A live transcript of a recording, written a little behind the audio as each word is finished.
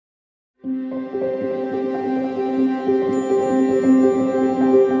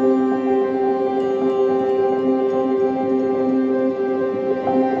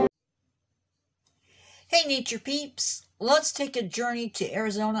Nature Peeps, let's take a journey to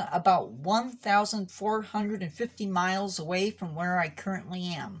Arizona about 1,450 miles away from where I currently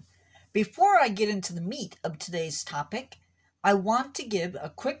am. Before I get into the meat of today's topic, I want to give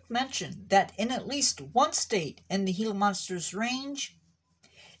a quick mention that in at least one state in the Gila Monsters range,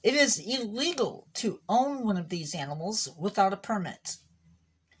 it is illegal to own one of these animals without a permit.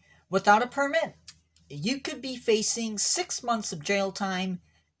 Without a permit, you could be facing 6 months of jail time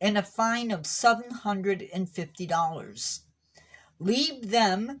and a fine of $750. Leave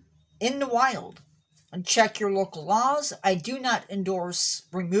them in the wild and check your local laws. I do not endorse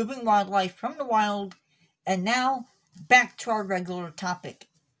removing wildlife from the wild. And now, back to our regular topic.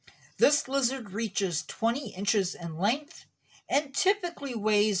 This lizard reaches 20 inches in length and typically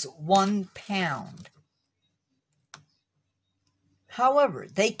weighs 1 pound. However,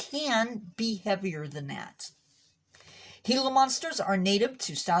 they can be heavier than that. Gila monsters are native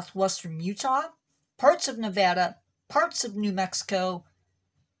to southwestern Utah, parts of Nevada, parts of New Mexico,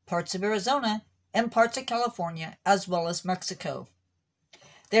 parts of Arizona, and parts of California, as well as Mexico.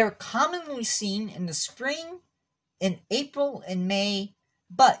 They are commonly seen in the spring, in April and May,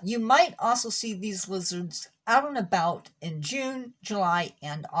 but you might also see these lizards out and about in June, July,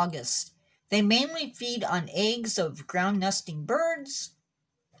 and August. They mainly feed on eggs of ground-nesting birds,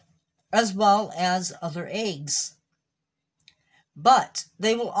 as well as other eggs. But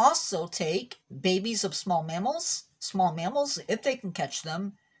they will also take babies of small mammals if they can catch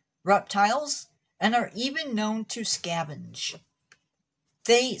them, reptiles, and are even known to scavenge.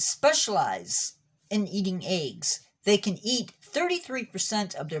 They specialize in eating eggs. They can eat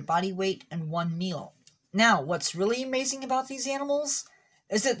 33% of their body weight in one meal. Now, what's really amazing about these animals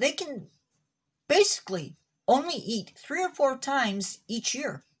is that they can basically only eat 3 or 4 times each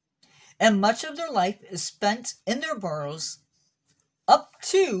year, and much of their life is spent in their burrows, up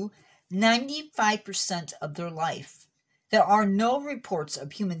to 95% of their life. There are no reports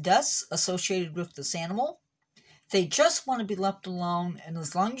of human deaths associated with this animal. They just want to be left alone, and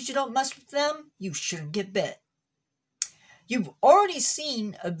as long as you don't mess with them, you shouldn't get bit. You've already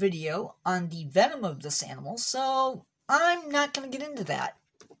seen a video on the venom of this animal, so I'm not going to get into that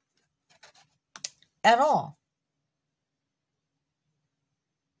at all.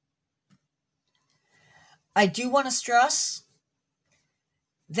 I do want to stress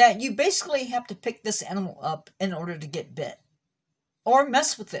that you basically have to pick this animal up in order to get bit, or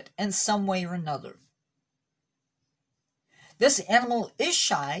mess with it in some way or another. This animal is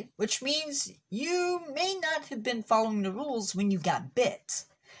shy, which means you may not have been following the rules when you got bit.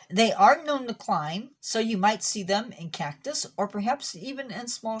 They are known to climb, so you might see them in cactus or perhaps even in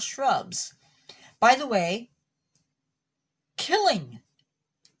small shrubs. By the way, killing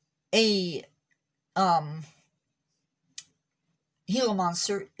a Gila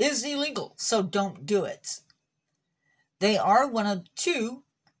monster is illegal, so don't do it. They are one of 2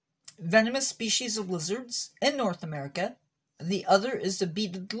 venomous species of lizards in North America. The other is the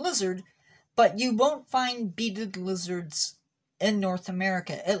beaded lizard, but you won't find beaded lizards in North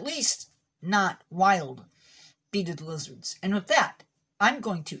America, at least not wild beaded lizards. And with that, I'm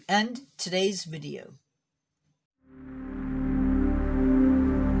going to end today's video.